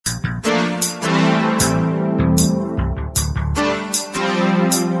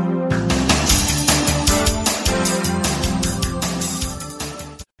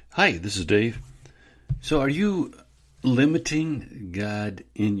Hi, this is Dave. So, are you limiting God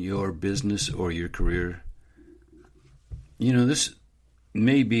in your business or your career? This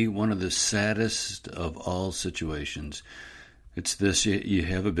may be one of the saddest of all situations. It's this: you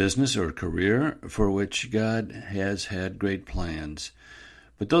have a business or a career for which God has had great plans,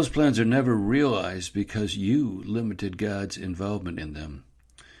 but those plans are never realized because you limited God's involvement in them.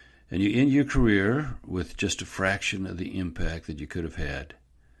 And you end your career with just a fraction of the impact that you could have had.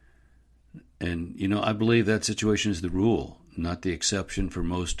 And, I believe that situation is the rule, not the exception for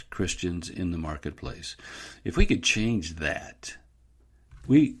most Christians in the marketplace. If we could change that,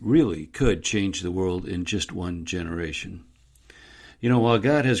 we really could change the world in just one generation. While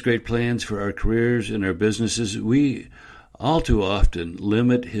God has great plans for our careers and our businesses, we all too often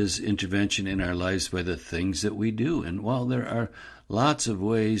limit His intervention in our lives by the things that we do. And while there are lots of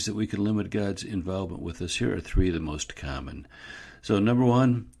ways that we can limit God's involvement with us, here are three of the most common. So, number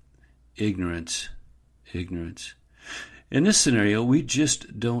one, ignorance. In this scenario, we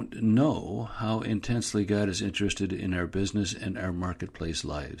just don't know how intensely God is interested in our business and our marketplace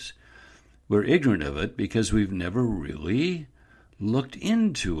lives. We're ignorant of it because we've never really looked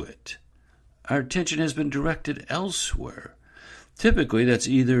into it. Our attention has been directed elsewhere. Typically, that's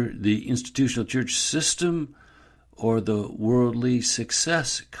either the institutional church system or the worldly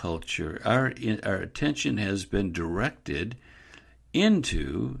success culture. Our attention has been directed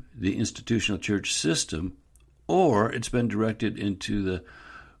into the institutional church system, or it's been directed into the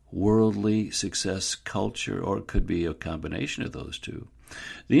worldly success culture, or it could be a combination of those two.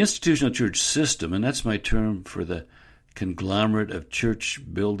 The institutional church system, and that's my term for the conglomerate of church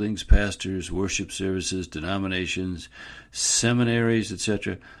buildings, pastors, worship services, denominations, seminaries,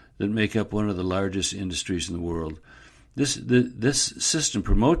 etc., that make up one of the largest industries in the world. This system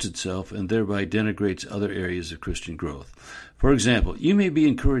promotes itself and thereby denigrates other areas of Christian growth. For example, you may be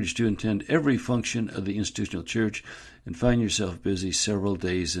encouraged to attend every function of the institutional church and find yourself busy several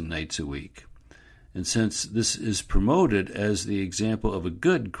days and nights a week. And since this is promoted as the example of a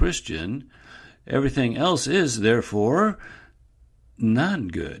good Christian, everything else is, therefore,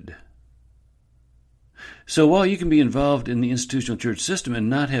 non-good. So while you can be involved in the institutional church system and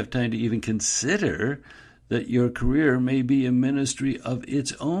not have time to even consider that your career may be a ministry of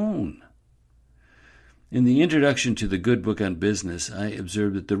its own. In the introduction to the Good Book on Business, I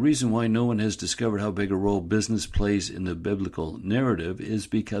observed that the reason why no one has discovered how big a role business plays in the biblical narrative is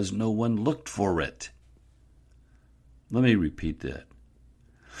because no one looked for it. Let me repeat that.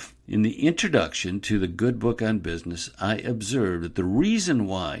 In the introduction to the Good Book on Business, I observed that the reason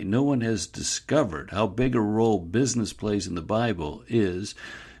why no one has discovered how big a role business plays in the Bible is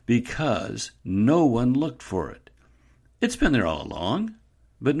because no one looked for it. It's been there all along,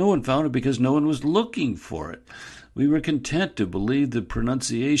 but no one found it because no one was looking for it. We were content to believe the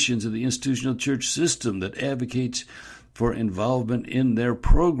pronunciations of the institutional church system that advocates for involvement in their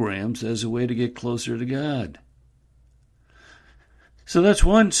programs as a way to get closer to God. So that's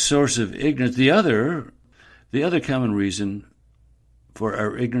one source of ignorance. The other common reason for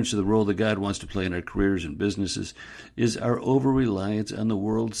our ignorance of the role that God wants to play in our careers and businesses is our over-reliance on the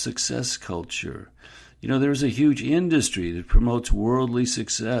world's success culture. There's a huge industry that promotes worldly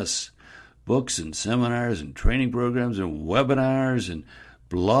success. Books and seminars and training programs and webinars and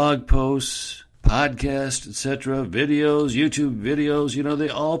blog posts, podcasts, etc., videos, YouTube videos, they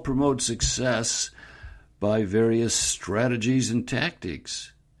all promote success by various strategies and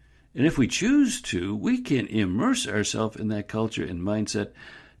tactics. And if we choose to, we can immerse ourselves in that culture and mindset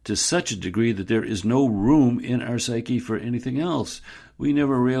to such a degree that there is no room in our psyche for anything else. We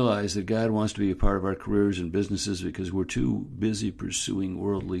never realize that God wants to be a part of our careers and businesses because we're too busy pursuing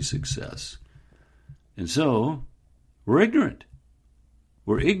worldly success. And so, we're ignorant.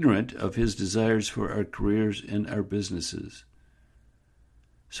 We're ignorant of His desires for our careers and our businesses.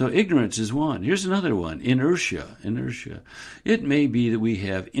 So ignorance is one. Here's another one, inertia. It may be that we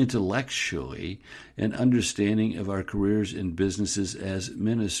have intellectually an understanding of our careers and businesses as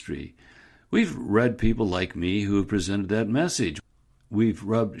ministry. We've read people like me who have presented that message. We've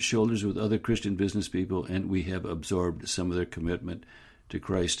rubbed shoulders with other Christian business people, and we have absorbed some of their commitment to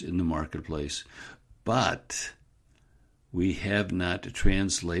Christ in the marketplace. But we have not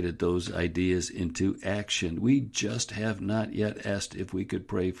translated those ideas into action. We just have not yet asked if we could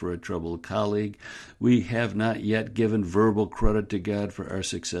pray for a troubled colleague. We have not yet given verbal credit to God for our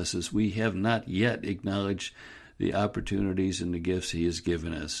successes. We have not yet acknowledged the opportunities and the gifts He has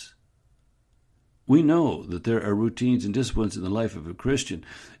given us. We know that there are routines and disciplines in the life of a Christian,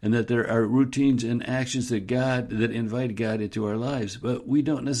 and that there are routines and actions that invite God into our lives, but we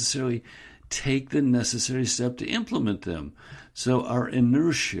don't necessarily take the necessary step to implement them. So our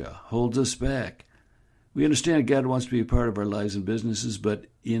inertia holds us back. We understand God wants to be a part of our lives and businesses, but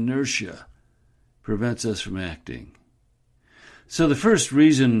inertia prevents us from acting. So the first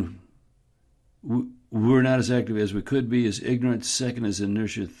reason we're not as active as we could be is ignorance. Second is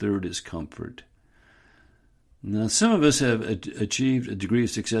inertia. Third is comfort. Now, some of us have achieved a degree of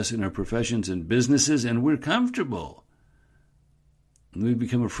success in our professions and businesses, and we're comfortable. We've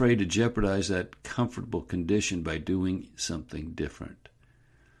become afraid to jeopardize that comfortable condition by doing something different.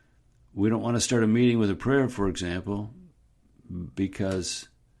 We don't want to start a meeting with a prayer, for example, because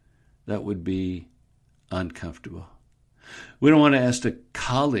that would be uncomfortable. We don't want to ask a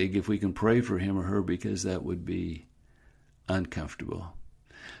colleague if we can pray for him or her because that would be uncomfortable.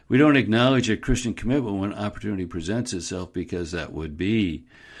 We don't acknowledge a Christian commitment when opportunity presents itself because that would be,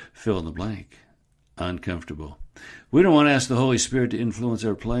 fill in the blank, uncomfortable. We don't want to ask the Holy Spirit to influence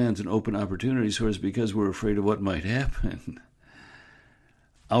our plans and open opportunities for us because we're afraid of what might happen.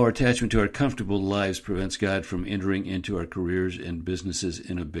 Our attachment to our comfortable lives prevents God from entering into our careers and businesses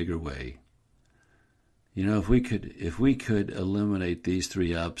in a bigger way. You know, if we could eliminate these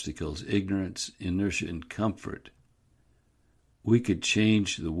three obstacles, ignorance, inertia, and comfort, we could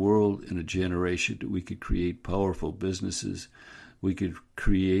change the world in a generation. We could create powerful businesses. We could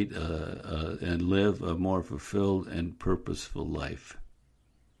create and live a more fulfilled and purposeful life.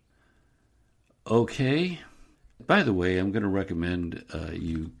 Okay. By the way, I'm going to recommend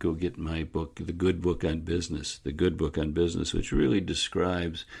you go get my book, The Good Book on Business. The Good Book on Business, which really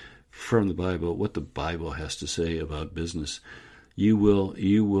describes from the Bible what the Bible has to say about business. You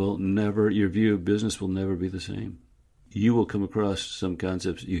will never, your view of business will never be the same. You will come across some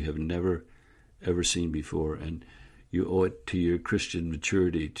concepts you have never, ever seen before, and you owe it to your Christian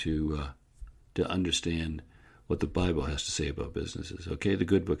maturity to understand what the Bible has to say about businesses. Okay, The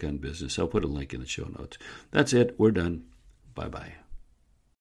Good Book on Business. I'll put a link in the show notes. That's it. We're done. Bye-bye.